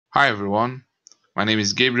Hi everyone, my name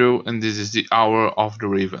is Gabriel and this is the Hour of the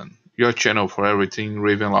Raven, your channel for everything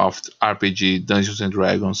Ravenloft, RPG, Dungeons and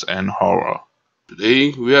Dragons, and horror.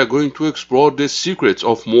 Today we are going to explore the secrets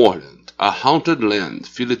of Mordent, a haunted land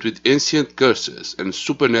filled with ancient curses and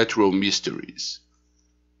supernatural mysteries.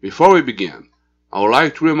 Before we begin, I would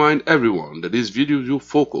like to remind everyone that this video will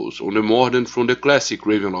focus on the Mordent from the classic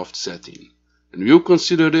Ravenloft setting, and will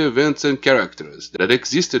consider the events and characters that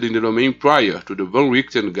existed in the domain prior to the Van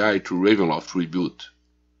Richten Guide to Ravenloft reboot.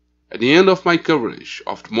 At the end of my coverage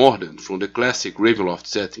of Mordent from the classic Ravenloft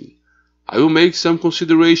setting, I will make some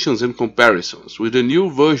considerations and comparisons with the new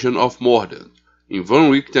version of Mordent in Van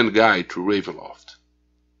Richten Guide to Ravenloft.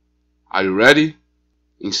 Are you ready?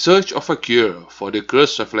 In search of a cure for the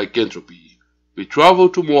curse of lycanthropy, we travel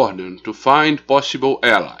to Mordent to find possible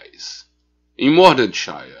allies. In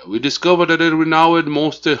Mordentshire, we discover that the renowned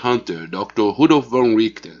monster hunter Dr. Rudolf Van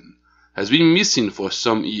Richten has been missing for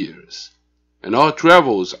some years, and our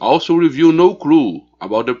travels also reveal no clue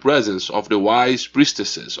about the presence of the wise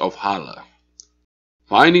priestesses of Hala.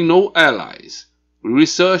 Finding no allies, we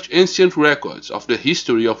research ancient records of the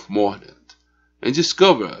history of Mordent, and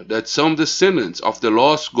discover that some descendants of the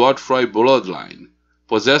lost Godfrey bloodline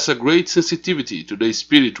possess a great sensitivity to the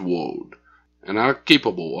spirit world, and are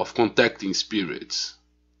capable of contacting spirits.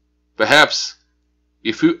 Perhaps,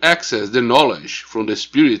 if we access the knowledge from the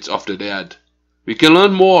spirits of the dead, we can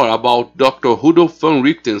learn more about Dr. Rudolf van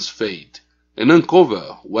Richten's fate and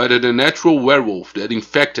uncover whether the natural werewolf that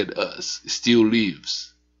infected us still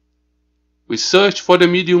lives. We search for the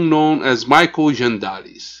medium known as Michael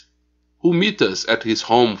Jandalis, who meets us at his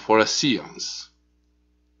home for a seance.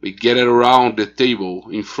 We gather around the table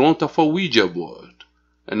in front of a Ouija board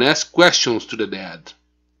and ask questions to the dead.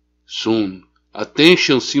 Soon, a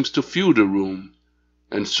tension seems to fill the room,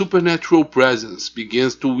 and supernatural presence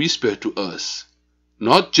begins to whisper to us,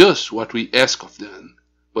 not just what we ask of them,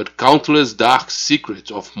 but countless dark secrets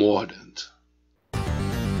of Mordent.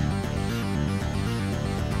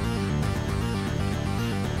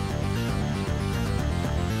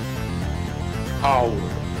 Hour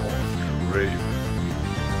of the Raven.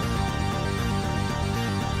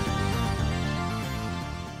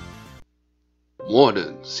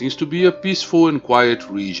 Mordent seems to be a peaceful and quiet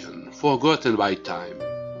region, forgotten by time,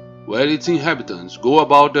 where its inhabitants go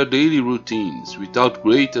about their daily routines without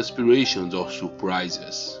great aspirations or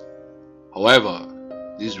surprises. However,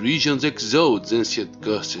 these regions exude ancient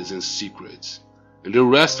curses and secrets, and the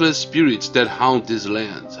restless spirits that haunt these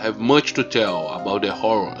lands have much to tell about the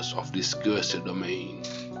horrors of this cursed domain.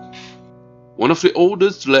 One of the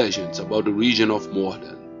oldest legends about the region of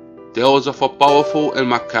Mordent tells of a powerful and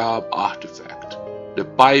macabre artifact, the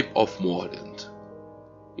Pipe of Mordent.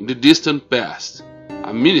 In the distant past,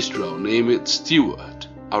 a minstrel named Stewart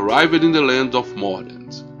arrived in the land of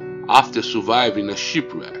Mordent after surviving a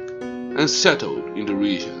shipwreck and settled in the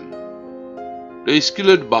region. The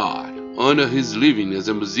skilled bard earned his living as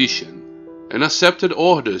a musician and accepted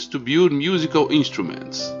orders to build musical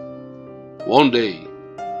instruments. One day,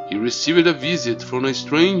 he received a visit from a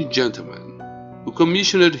strange gentleman who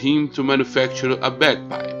commissioned him to manufacture a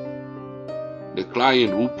bagpipe. The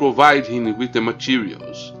client would provide him with the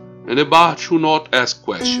materials, and the bard should not ask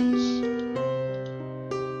questions.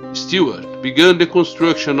 Stewart began the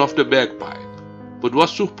construction of the bagpipe, but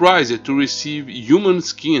was surprised to receive human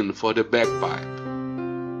skin for the bagpipe,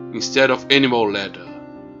 instead of animal leather,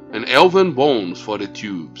 and elven bones for the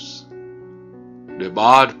tubes. The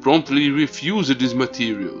bard promptly refused these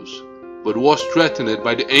materials, but was threatened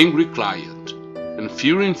by the angry client, and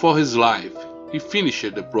fearing for his life, he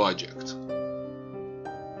finished the project.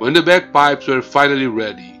 When the bagpipes were finally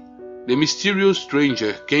ready, the mysterious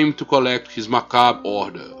stranger came to collect his macabre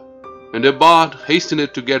order, and the bard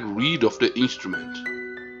hastened to get rid of the instrument.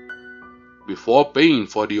 Before paying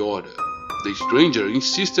for the order, the stranger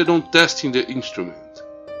insisted on testing the instrument,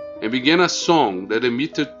 and began a song that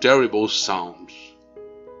emitted terrible sounds.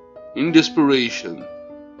 In desperation,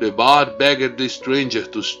 the bard begged the stranger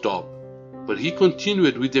to stop, but he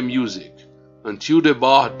continued with the music until the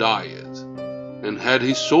bard died, and had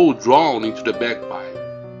his soul drawn into the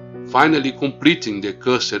bagpipe, finally completing the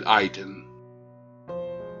cursed item.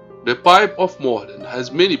 The Pipe of Mordent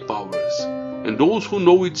has many powers, and those who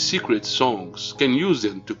know its secret songs can use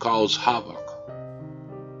them to cause havoc.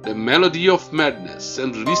 The melody of madness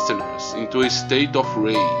sends listeners into a state of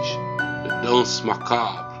rage, the dance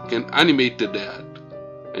macabre can animate the dead,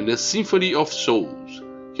 and the symphony of souls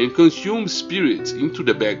can consume spirits into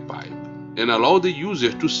the bagpipe and allow the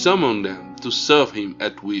user to summon them to serve him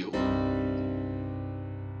at will.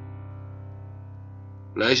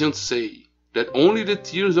 Legends say that only the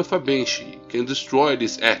tears of a banshee can destroy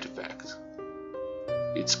this artifact.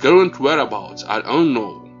 Its current whereabouts are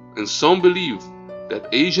unknown, and some believe that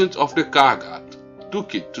agents of the Kargat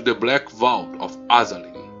took it to the Black Vault of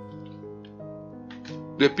Azalin.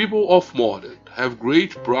 The people of Mordent have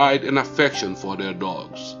great pride and affection for their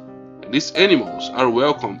dogs, and these animals are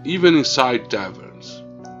welcome even inside taverns.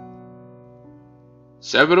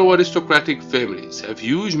 Several aristocratic families have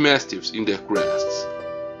huge mastiffs in their crests,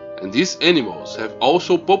 and these animals have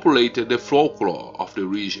also populated the folklore of the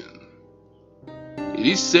region. It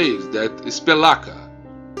is said that Spelaka,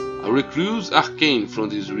 a recluse arcane from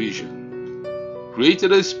this region,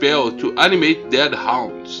 created a spell to animate dead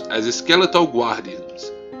hounds as skeletal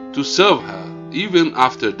guardians to serve her even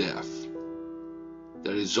after death.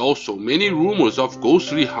 There is also many rumors of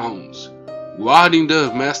ghostly hounds guarding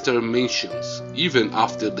the master mansions even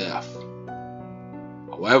after death.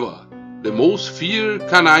 However, the most feared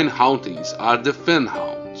canine hauntings are the fen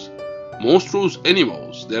hounds, monstrous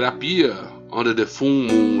animals that appear under the full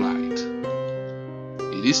moonlight.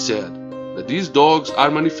 It is said that these dogs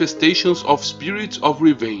are manifestations of spirits of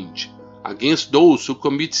revenge against those who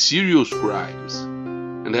commit serious crimes,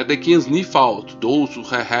 and that they can sniff out those who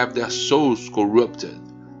have their souls corrupted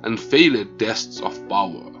and failed tests of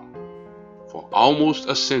power. For almost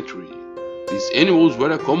a century, these animals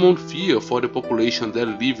were a common fear for the population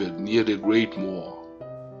that lived near the Great Moor.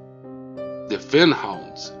 The fen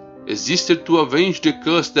hounds existed to avenge the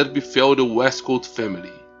curse that befell the Westcote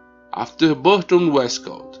family after Burton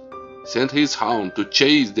Westcote sent his hound to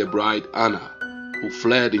chase their bride Anna, who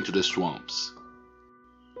fled into the swamps.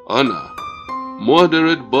 Anna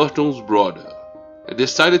murdered Burton's brother and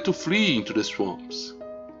decided to flee into the swamps.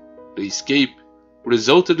 The escape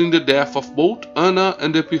resulted in the death of both Anna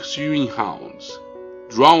and the pursuing hounds,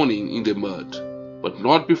 drowning in the mud, but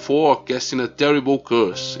not before casting a terrible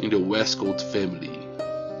curse in the Westcote family.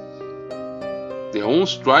 The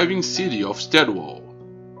once thriving city of Steadwall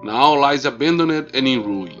now lies abandoned and in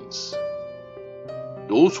ruins.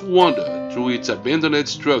 Those who wander through its abandoned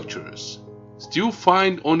structures still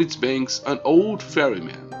find on its banks an old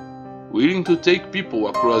ferryman willing to take people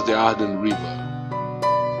across the Arden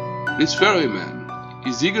River. This ferryman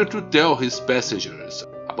is eager to tell his passengers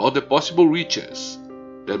about the possible riches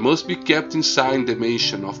that must be kept inside the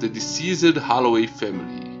mansion of the deceased Holloway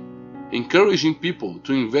family, encouraging people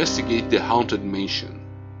to investigate the haunted mansion.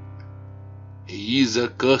 He is a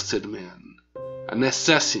cursed man, an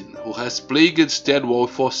assassin who has plagued Steadwall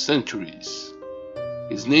for centuries.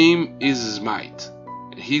 His name is Smite,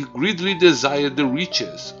 and he greedily desired the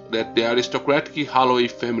riches that the aristocratic Holloway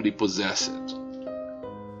family possessed.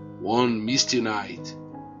 One misty night,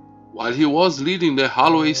 while he was leading the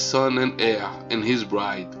Holloway son and heir and his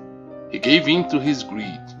bride, he gave in to his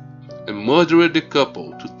greed and murdered the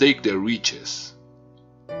couple to take their riches.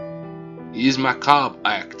 His macabre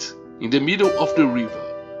act in the middle of the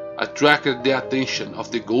river attracted the attention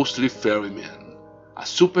of the ghostly ferryman, a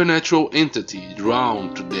supernatural entity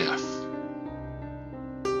drowned to death.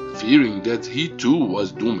 Fearing that he too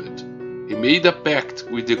was doomed, he made a pact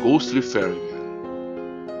with the ghostly ferryman.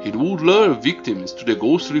 He would lure victims to the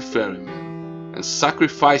ghostly ferryman and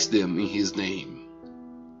sacrifice them in his name.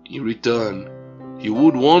 In return, he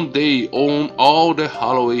would one day own all the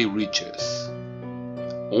Holloway riches.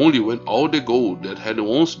 Only when all the gold that had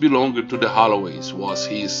once belonged to the Holloways was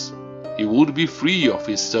his, he would be free of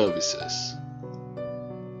his services.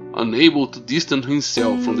 Unable to distance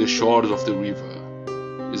himself from the shores of the river,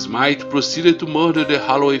 Smite proceeded to murder the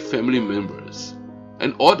Holloway family members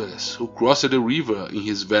and others who crossed the river in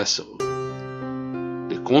his vessel.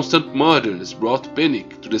 The constant murders brought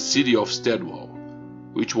panic to the city of Steadwall,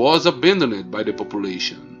 which was abandoned by the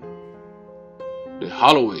population. The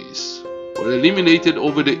Holloways were eliminated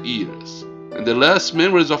over the years, and the last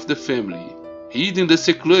members of the family hid in the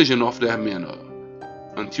seclusion of their manor,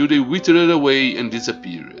 until they withered away and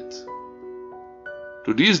disappeared.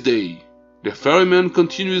 To this day, the ferryman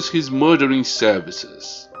continues his murdering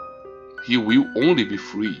services. He will only be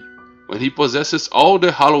free when he possesses all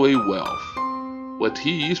the Holloway wealth, but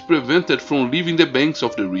he is prevented from leaving the banks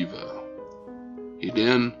of the river. He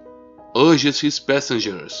then urges his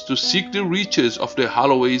passengers to seek the riches of the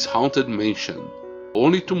Holloway's haunted mansion,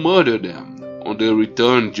 only to murder them on their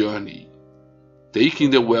return journey,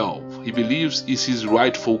 taking the wealth he believes is his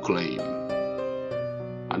rightful claim.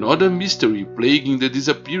 Another mystery plaguing the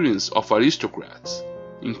disappearance of aristocrats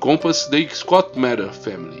encompassed the Scott Mather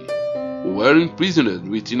family, who were imprisoned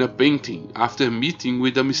within a painting after meeting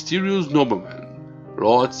with a mysterious nobleman,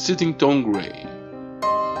 Lord Sittington Grey.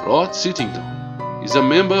 Lord Sittington is a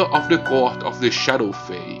member of the court of the Shadow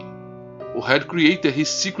Fae, who who had created his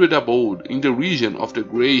secret abode in the region of the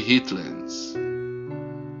Grey Heathlands.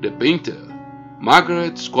 The painter,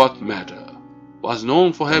 Margaret Scott Mather, was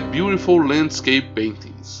known for her beautiful landscape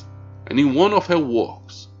paintings, and in one of her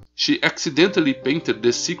works, she accidentally painted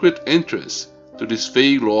the secret entrance to this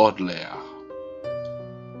Fey Lord lair.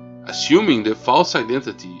 Assuming the false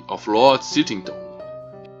identity of Lord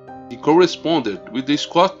Sittington, he corresponded with the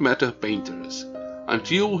Scott Mather painters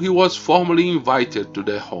until he was formally invited to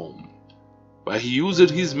their home, where he used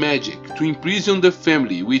his magic to imprison the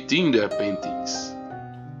family within their paintings.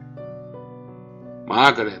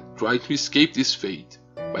 Margaret tried to escape this fate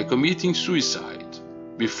by committing suicide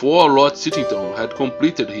before Lord Sittington had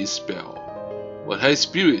completed his spell, but her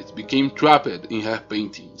spirit became trapped in her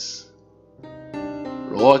paintings.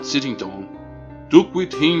 Lord Sittington took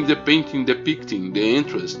with him the painting depicting the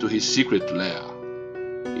entrance to his secret lair.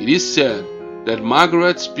 It is said that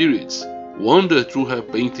Margaret's spirits wander through her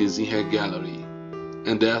paintings in her gallery,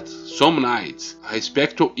 and that some nights a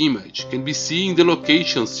spectral image can be seen in the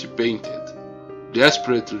locations she painted,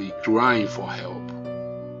 desperately crying for help.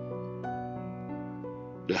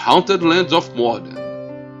 The haunted lands of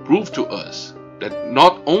Mordent prove to us that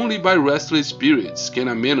not only by restless spirits can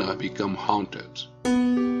a manor become haunted.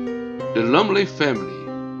 The Lumley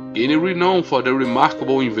family gained renown for their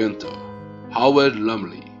remarkable inventor, Howard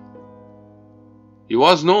Lumley. He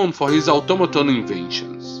was known for his automaton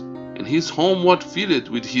inventions, and his home was filled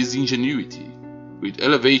with his ingenuity, with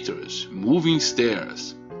elevators, moving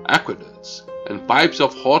stairs, aqueducts, and pipes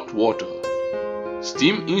of hot water,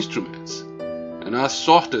 steam instruments, and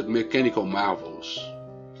assorted mechanical marvels.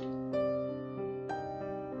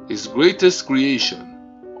 His greatest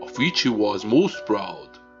creation, of which he was most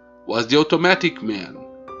proud, was the Automatic Man,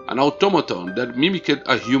 an automaton that mimicked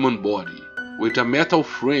a human body, with a metal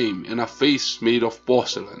frame and a face made of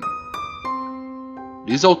porcelain.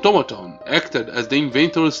 This automaton acted as the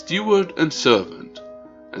inventor's steward and servant,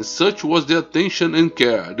 and such was the attention and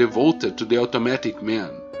care devoted to the Automatic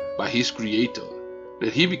Man by his creator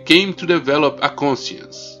that he became to develop a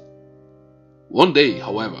conscience. One day,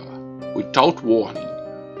 however, without warning,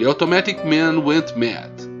 the Automatic Man went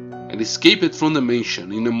mad and escaped from the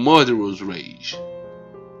mansion in a murderous rage.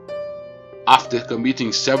 After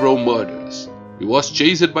committing several murders, he was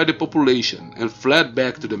chased by the population and fled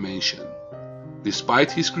back to the mansion.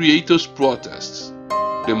 Despite his creator's protests,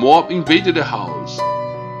 the mob invaded the house.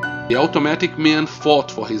 The Automatic Man fought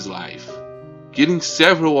for his life, killing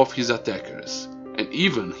several of his attackers, and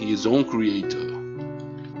even his own creator.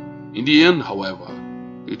 In the end, however,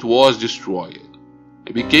 it was destroyed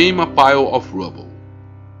and became a pile of rubble.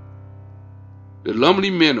 The Lumley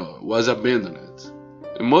Manor was abandoned,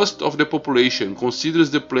 and most of the population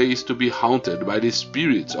considers the place to be haunted by the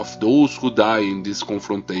spirits of those who die in these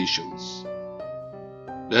confrontations.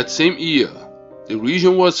 That same year, the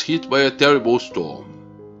region was hit by a terrible storm.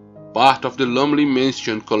 Part of the Lumley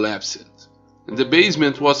mansion collapsed, and the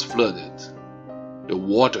basement was flooded. The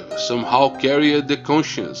water somehow carried the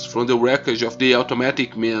conscience from the wreckage of the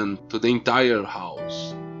Automatic Man to the entire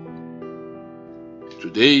house.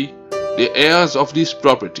 Today, the heirs of this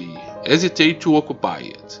property hesitate to occupy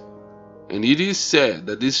it, and it is said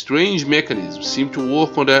that these strange mechanisms seem to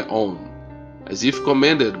work on their own, as if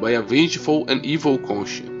commanded by a vengeful and evil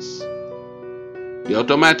conscience. The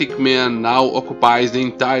Automatic Man now occupies the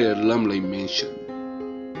entire Lumley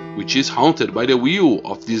mansion, which is haunted by the will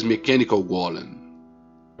of this mechanical golem.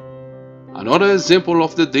 Another example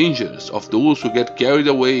of the dangers of those who get carried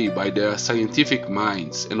away by their scientific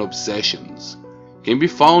minds and obsessions can be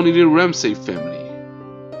found in the Ramsay family.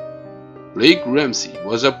 Blake Ramsay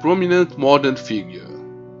was a prominent modern figure.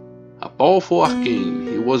 A powerful arcane,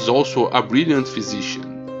 he was also a brilliant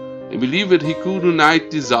physician, and believed he could unite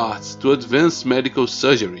these arts to advance medical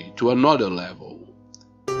surgery to another level.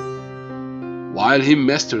 While he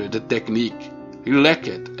mastered the technique, he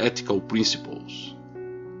lacked ethical principles.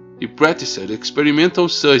 He practiced experimental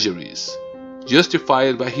surgeries,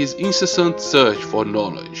 justified by his incessant search for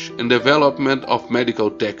knowledge and development of medical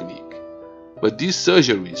technique, but these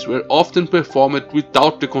surgeries were often performed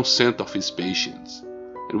without the consent of his patients,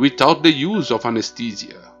 and without the use of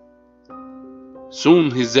anesthesia.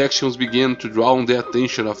 Soon his actions began to draw the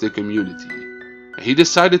attention of the community, and he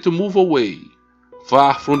decided to move away,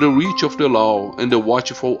 far from the reach of the law and the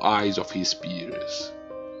watchful eyes of his peers.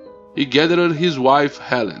 He gathered his wife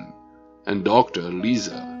Helen and daughter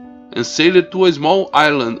Lisa and sailed to a small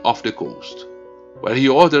island off the coast, where he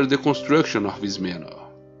ordered the construction of his manor.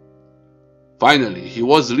 Finally, he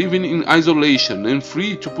was living in isolation and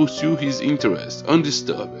free to pursue his interests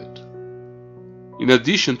undisturbed. In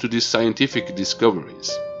addition to these scientific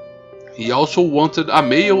discoveries, He also wanted a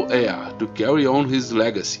male heir to carry on his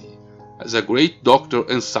legacy as a great doctor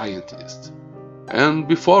and scientist. And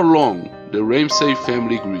before long, the Ramsay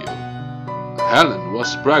family grew. Helen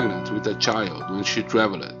was pregnant with a child when she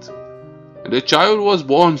traveled, and the child was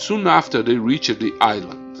born soon after they reached the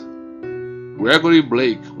island. Gregory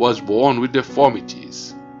Blake was born with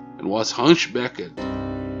deformities and was hunchbacked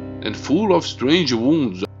and full of strange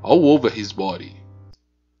wounds all over his body.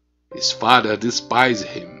 His father despised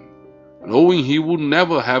him, knowing he would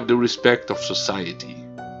never have the respect of society.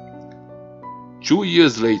 2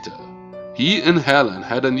 years later, he and Helen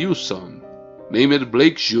had a new son, named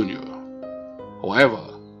Blake Jr. However,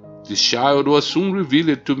 this child was soon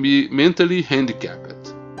revealed to be mentally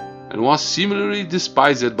handicapped, and was similarly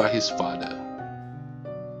despised by his father.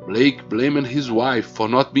 Blake blamed his wife for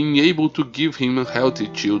not being able to give him healthy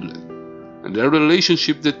children, and their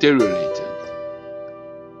relationship deteriorated.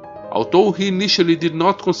 Although he initially did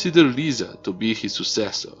not consider Lisa to be his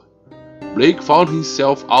successor, Blake found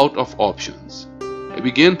himself out of options, and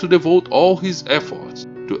began to devote all his efforts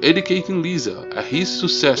to educating Lisa as his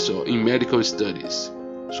successor in medical studies,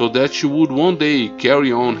 so that she would one day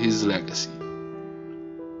carry on his legacy.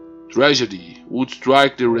 Tragedy would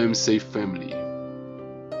strike the Ramsay family.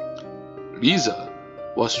 Lisa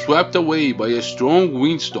was swept away by a strong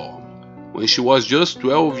windstorm when she was just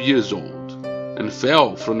 12 years old and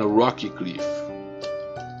fell from a rocky cliff.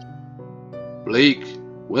 Blake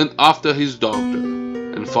went after his daughter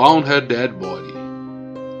and found her dead body.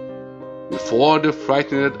 Before the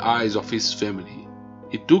frightened eyes of his family,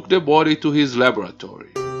 he took the body to his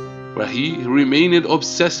laboratory, where he remained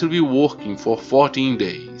obsessively working for 14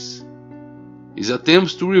 days. His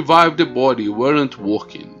attempts to revive the body weren't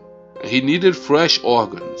working, and he needed fresh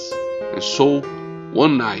organs, and so,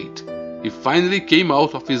 one night, he finally came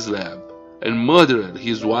out of his lab and murdered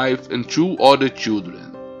his wife and 2 other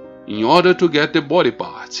children, in order to get the body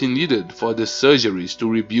parts he needed for the surgeries to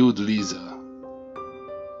rebuild Lisa.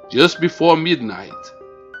 Just before midnight,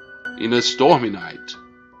 in a stormy night,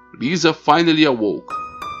 Lisa finally awoke,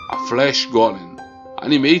 a flesh golem,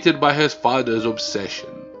 animated by her father's obsession,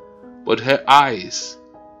 but her eyes,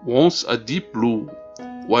 once a deep blue,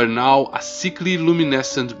 were now a sickly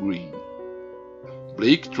luminescent green.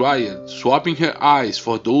 Blake tried swapping her eyes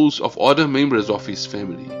for those of other members of his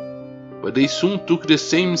family, but they soon took the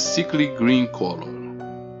same sickly green color.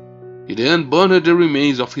 He then burned the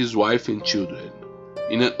remains of his wife and children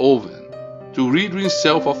in an oven to rid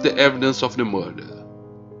himself of the evidence of the murder,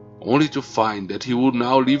 only to find that he would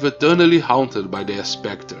now live eternally haunted by their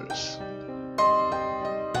specters.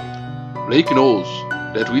 Blake knows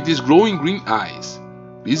that with his glowing green eyes,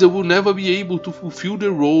 Lisa will never be able to fulfill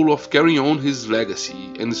the role of carrying on his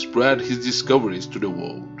legacy and spread his discoveries to the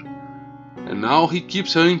world, and now he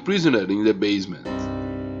keeps her imprisoned in the basement.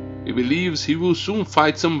 He believes he will soon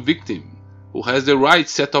find some victim who has the right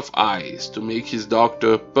set of eyes to make his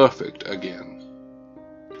doctor perfect again.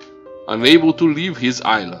 Unable to leave his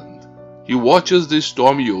island, he watches the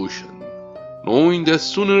stormy ocean, knowing that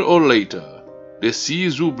sooner or later the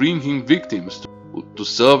seas will bring him victims to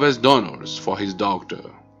serve as donors for his doctor.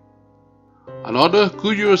 Another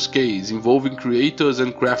curious case involving creators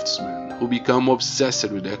and craftsmen who become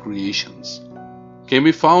obsessed with their creations can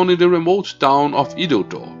be found in the remote town of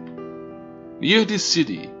Idlethorpe. Near this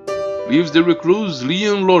city lives the recluse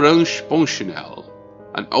Leon Laurence Ponchinel,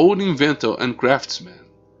 an old inventor and craftsman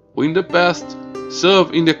who in the past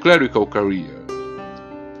served in the clerical career.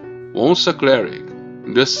 Once a cleric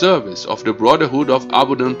in the service of the Brotherhood of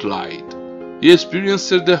Abundant Light, he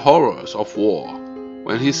experienced the horrors of war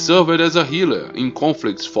when he served as a healer in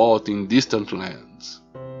conflicts fought in distant lands.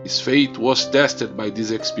 His faith was tested by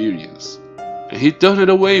this experience, and he turned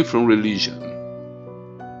away from religion.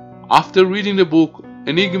 After reading the book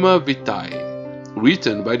Enigma Vitae,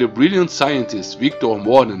 written by the brilliant scientist Victor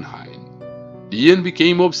Mordenheim, Ian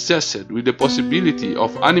became obsessed with the possibility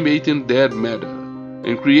of animating dead matter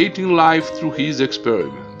and creating life through his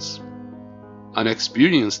experiments. An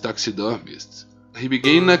experienced taxidermist, he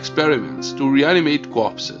began experiments to reanimate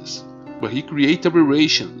corpses, where he created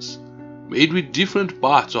aberrations made with different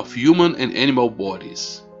parts of human and animal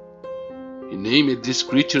bodies. He named these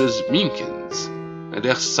creatures Minkins, and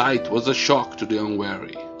their sight was a shock to the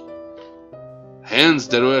unwary. Hands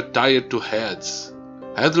that were tied to heads,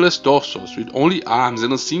 headless torsos with only arms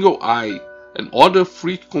and a single eye, and other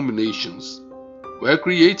freak combinations were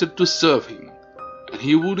created to serve him, and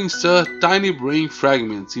he would insert tiny brain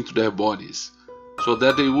fragments into their bodies so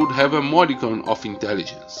that they would have a modicum of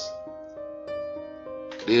intelligence.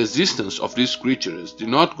 The existence of these creatures did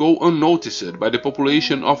not go unnoticed by the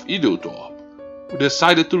population of Idlethorpe, who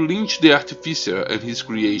decided to lynch the artificer and his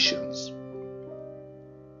creations.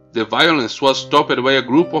 The violence was stopped by a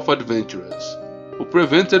group of adventurers, who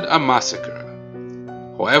prevented a massacre.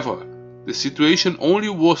 However, the situation only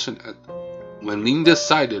worsened when Lin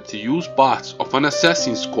decided to use parts of an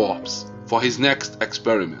assassin's corpse for his next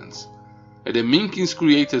experiments, and the Minkins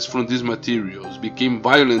created from these materials became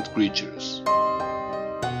violent creatures.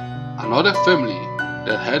 Another family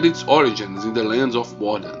that had its origins in the lands of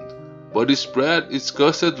Mordent, but spread its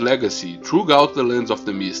cursed legacy throughout the lands of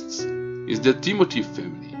the Mists, is the Timothy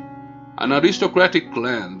family, an aristocratic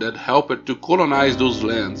clan that helped to colonize those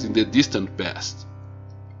lands in the distant past.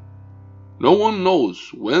 No one knows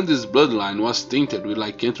when this bloodline was tainted with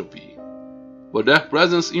lycanthropy, but their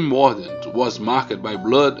presence in Mordent was marked by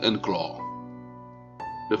blood and claw.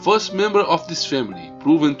 The first member of this family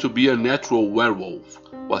proven to be a natural werewolf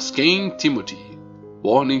was Cain Timothy,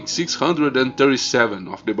 born in 637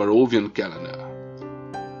 of the Barovian calendar.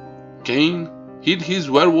 Cain hid his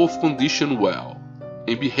werewolf condition well,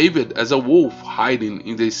 and behaved as a wolf hiding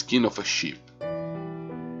in the skin of a sheep.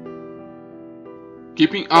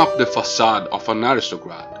 Keeping up the facade of an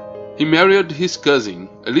aristocrat, he married his cousin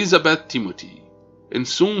Elizabeth Timothy, and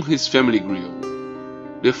soon his family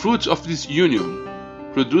grew. The fruits of this union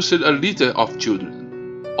produced a litter of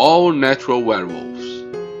children, all natural werewolves.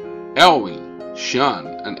 Elwin, Sean,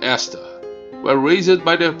 and Esther were raised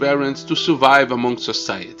by their parents to survive among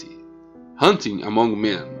society, hunting among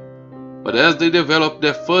men, but as they developed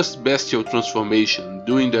their first bestial transformation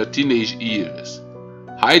during their teenage years,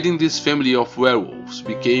 hiding this family of werewolves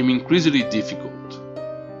became increasingly difficult.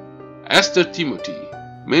 Esther Timothy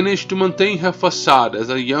managed to maintain her facade as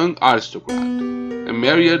a young aristocrat and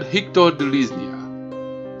married Hector de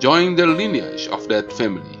Lisnia, joining the lineage of that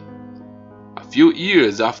family. A few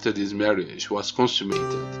years after this marriage was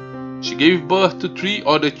consummated, she gave birth to 3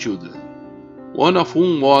 other children, one of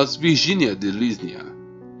whom was Virginia de Lisnia,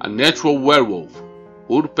 a natural werewolf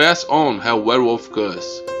who would pass on her werewolf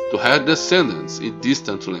curse to her descendants in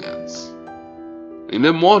distant lands. In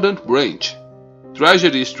the Mordent branch,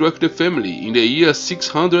 tragedy struck the family in the year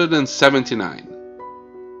 679,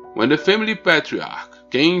 when the family patriarch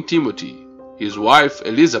Cain Timothy, his wife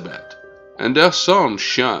Elizabeth, and their son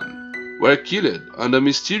Sean were killed under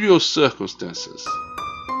mysterious circumstances.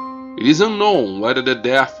 It is unknown whether the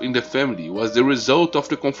death in the family was the result of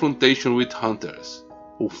the confrontation with hunters,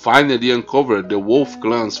 who finally uncovered the wolf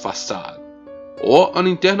clan's facade, or an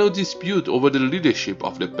internal dispute over the leadership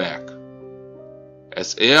of the pack.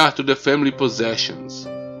 As heir to the family possessions,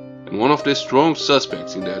 and one of the strong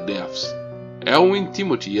suspects in their deaths, Elwin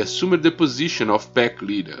Timothy assumed the position of pack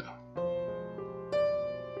leader.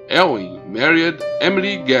 Elwin married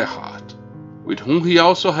Emily Gerhardt, with whom he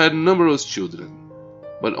also had numerous children,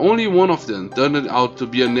 but only one of them turned out to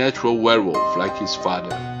be a natural werewolf like his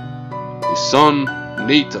father. His son,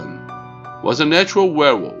 Nathan, was a natural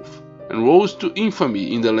werewolf and rose to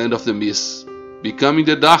infamy in the land of the Mists, becoming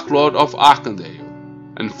the Dark Lord of Arkandale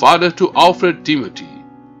and father to Alfred Timothy,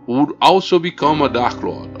 who would also become a Dark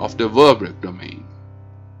Lord of the Verbrek domain.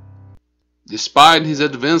 Despite his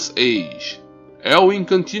advanced age, Elwin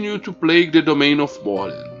continued to plague the domain of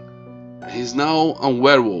Mordent, and he is now a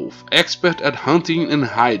werewolf expert at hunting and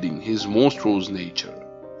hiding his monstrous nature.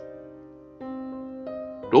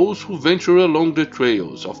 Those who venture along the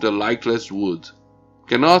trails of the lightless wood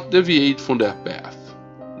cannot deviate from their path,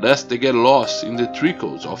 lest they get lost in the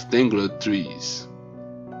trickles of tangled trees.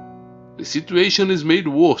 The situation is made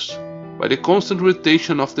worse by the constant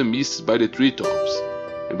rotation of the mists by the treetops,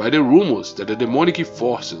 and by the rumors that the demonic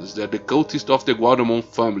forces that the cultists of the Gualdamon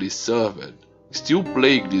family served still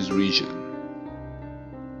plague this region.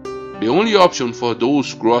 The only option for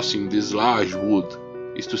those crossing this large wood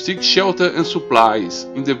is to seek shelter and supplies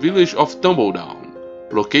in the village of Tumbledown,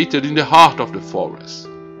 located in the heart of the forest.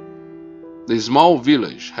 The small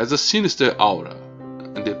village has a sinister aura,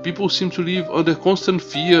 and the people seem to live under constant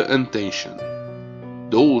fear and tension.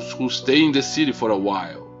 Those who stay in the city for a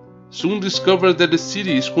while soon discover that the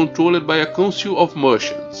city is controlled by a council of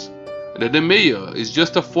merchants, and that the mayor is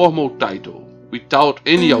just a formal title without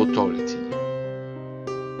any authority.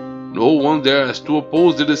 No one dares to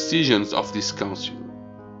oppose the decisions of this council,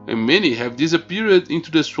 and many have disappeared into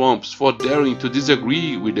the swamps for daring to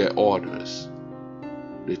disagree with their orders.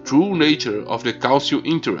 The true nature of the council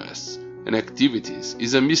interests and activities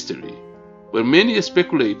is a mystery, but many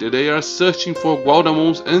speculate that they are searching for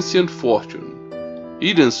Gualdamon's ancient fortune,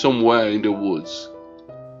 hidden somewhere in the woods,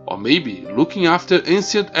 or maybe looking after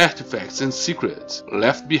ancient artifacts and secrets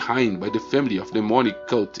left behind by the family of demonic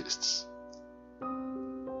cultists.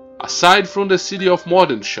 Aside from the city of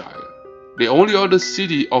Mordenshire, The only other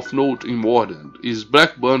city of note in Mordent is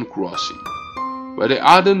Blackburn Crossing, where the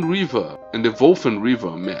Arden River and the Wolfen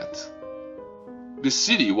River met. The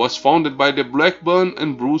city was founded by the Blackburn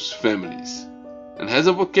and Bruce families, and has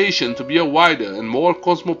a vocation to be a wider and more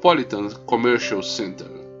cosmopolitan commercial center.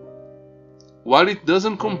 While it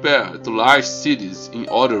doesn't compare to large cities in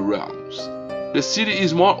other realms, the city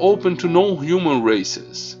is more open to non-human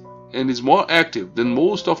races, and is more active than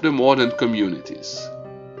most of the modern communities.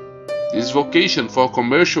 This vocation for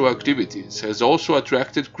commercial activities has also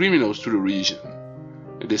attracted criminals to the region,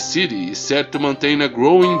 and the city is said to maintain a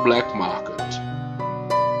growing black market.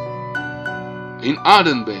 In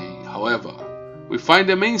Arden Bay, however, we find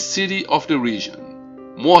the main city of the region,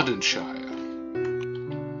 Mordenshire.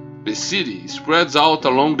 The city spreads out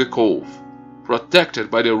along the cove,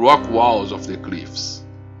 protected by the rock walls of the cliffs.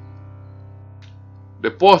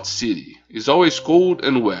 The port city is always cold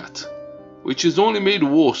and wet, which is only made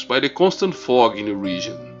worse by the constant fog in the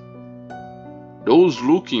region. Those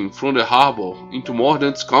looking from the harbor into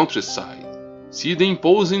Mordent's countryside see the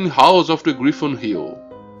imposing house of the Griffon Hill,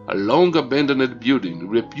 a long-abandoned building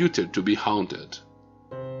reputed to be haunted.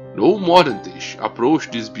 No Mordentish approach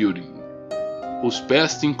this building, whose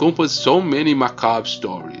past encompass so many macabre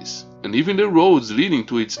stories, and even the roads leading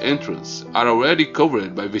to its entrance are already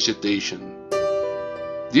covered by vegetation.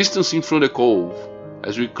 Distancing from the cove,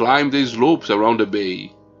 as we climb the slopes around the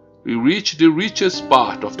bay, we reach the richest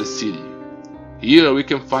part of the city. Here we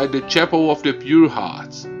can find the Chapel of the Pure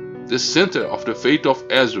Hearts, the center of the faith of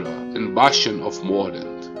Ezra and bastion of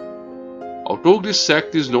Mordent. Although this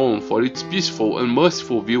sect is known for its peaceful and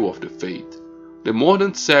merciful view of the faith, the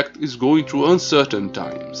Mordent sect is going through uncertain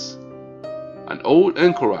times. An old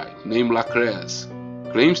anchorite named Lacrez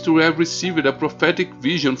claims to have received a prophetic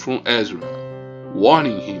vision from Ezra,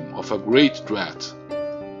 warning him of a great threat.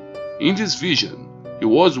 In this vision, he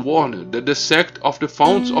was warned that the sect of the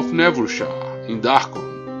Founts of Nevushar in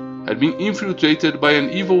Darkon had been infiltrated by an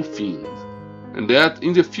evil fiend, and that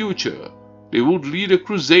in the future they would lead a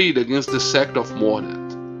crusade against the sect of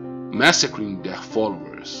Mordent, massacring their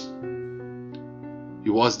followers. He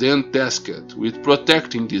was then tasked with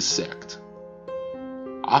protecting this sect.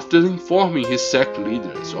 After informing his sect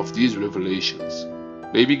leaders of these revelations,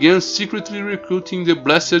 they began secretly recruiting the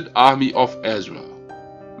Blessed Army of Ezra,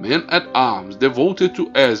 men at arms devoted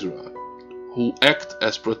to Ezra, who act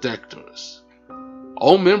as protectors.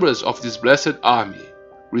 All members of this Blessed Army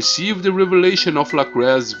receive the revelation of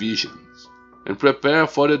Lacrez's visions, and prepare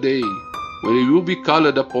for the day when they will be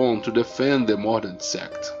called upon to defend the Mordent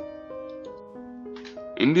sect.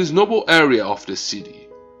 In this noble area of the city,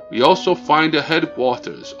 we also find the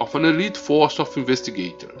headquarters of an elite force of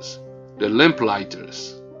investigators, the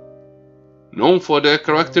Lamplighters. Known for their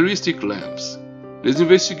characteristic lamps, these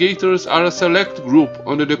investigators are a select group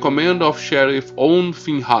under the command of Sheriff Owen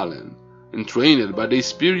Finhalen and trained by the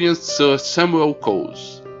experienced Sir Samuel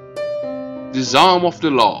Coles. This arm of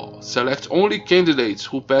the law selects only candidates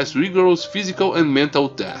who pass rigorous physical and mental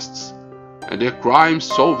tests, and their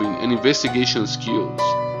crime-solving and investigation skills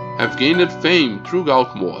have gained fame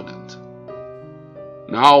throughout Mordent.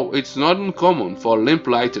 Now, it's not uncommon for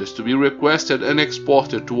Lamplighters to be requested and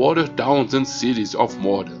exported to other towns and cities of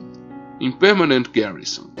Mordent in permanent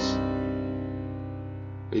garrisons.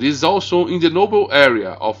 It is also in the noble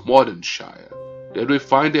area of Mordenshire that we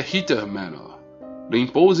find the Heater Manor, the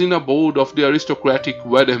imposing abode of the aristocratic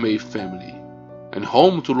Weathermay family, and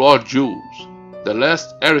home to Lord Jules, the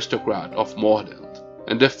last aristocrat of Mordent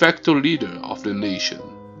and de facto leader of the nation.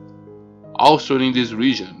 Also in this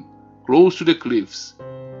region, close to the cliffs,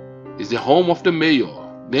 is the home of the mayor,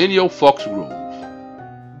 Daniel Foxgrove.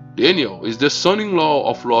 Daniel is the son-in-law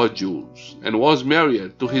of Lord Jules and was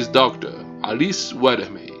married to his daughter, Alice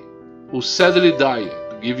Weathermay, who sadly died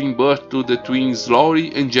giving birth to the twins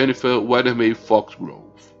Laurie and Jennifer Weathermay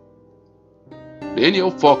Foxgrove.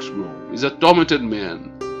 Daniel Foxgrove is a tormented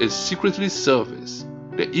man and secretly serves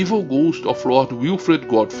the evil ghost of Lord Wilfred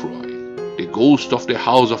Godfroy, the ghost of the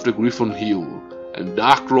House of the Griffon Hill and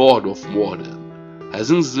Dark Lord of Mordent,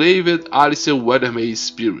 has enslaved Alice Weathermay's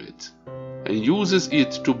spirit and uses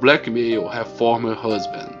it to blackmail her former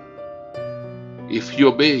husband. If he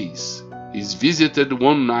obeys, he is visited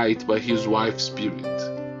one night by his wife's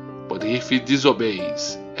spirit, but if he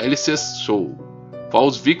disobeys, Alice's soul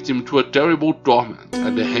falls victim to a terrible torment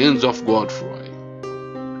at the hands of Godfroy.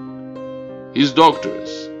 His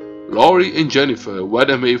daughters, Laurie and Jennifer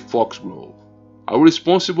Weathermay Foxgrove, are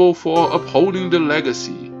responsible for upholding the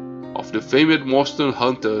legacy of the famed monster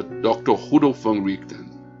hunter Dr. Rudolf van Richten.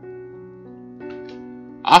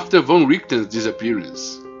 After Van Richten's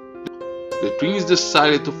disappearance, the twins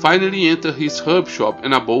decided to finally enter his herb shop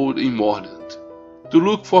and abode in Mordent, to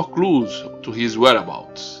look for clues to his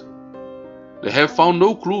whereabouts. They have found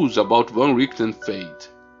no clues about Van Richten's fate,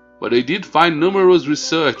 but they did find numerous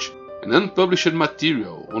research and unpublished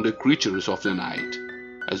material on the creatures of the night,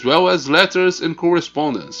 as well as letters and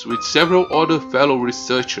correspondence with several other fellow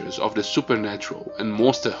researchers of the supernatural and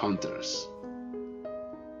monster hunters.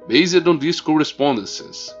 Based on these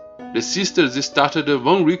correspondences, the sisters started the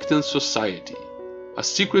Van Richten Society, a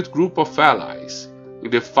secret group of allies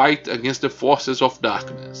in the fight against the forces of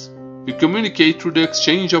darkness. We communicate through the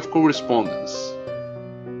exchange of correspondence.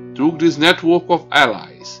 Through this network of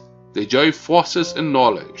allies, they join forces and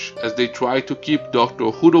knowledge as they try to keep Dr.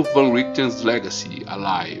 Rudolf Van Richten's legacy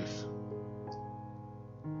alive.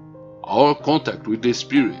 Our contact with the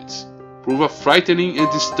spirits proved a frightening and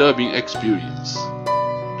disturbing experience.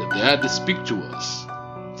 The dead speak to us,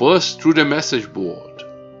 first through the message board,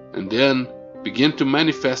 and then begin to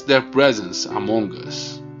manifest their presence among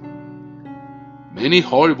us. Many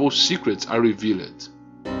horrible secrets are revealed,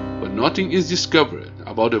 but nothing is discovered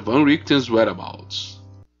about the Van Richten's whereabouts.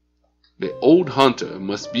 The old hunter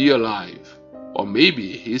must be alive, or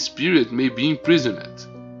maybe his spirit may be imprisoned,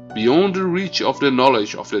 beyond the reach of the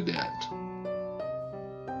knowledge of the dead.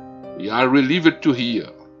 We are relieved to hear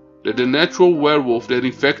that the natural werewolf that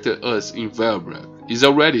infected us in Velbrek is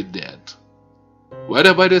already dead.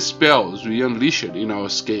 Whether by the spells we unleashed in our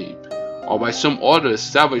escape, or by some other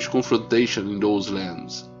savage confrontation in those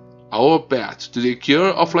lands, our path to the cure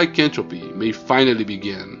of lycanthropy may finally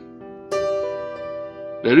begin.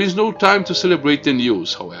 There is no time to celebrate the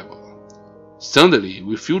news, however. Suddenly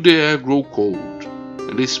we feel the air grow cold,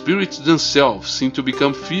 and the spirits themselves seem to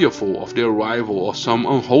become fearful of the arrival of some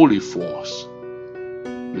unholy force.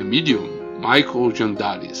 The medium, Michael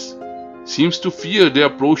Jandalis, seems to fear the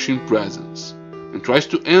approaching presence, and tries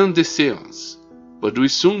to end the seance, but we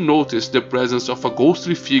soon notice the presence of a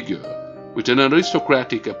ghostly figure with an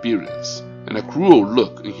aristocratic appearance and a cruel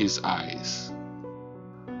look in his eyes.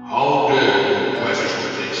 How dare you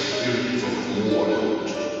question the experience of Mordent?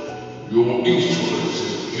 Your insolence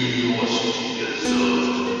and curiosity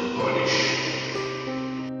deserve to be punished.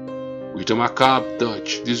 With a macabre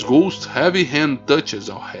touch, this ghost's heavy hand touches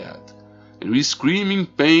our head, and we scream in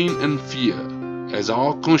pain and fear as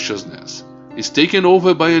our consciousness is taken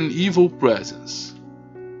over by an evil presence.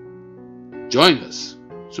 Join us,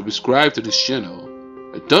 subscribe to this channel,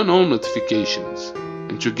 and turn on notifications,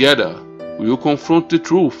 and together we will confront the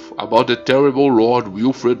truth about the terrible Lord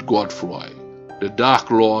Wilfred Godfroy, the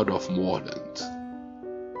Dark Lord of Mordent.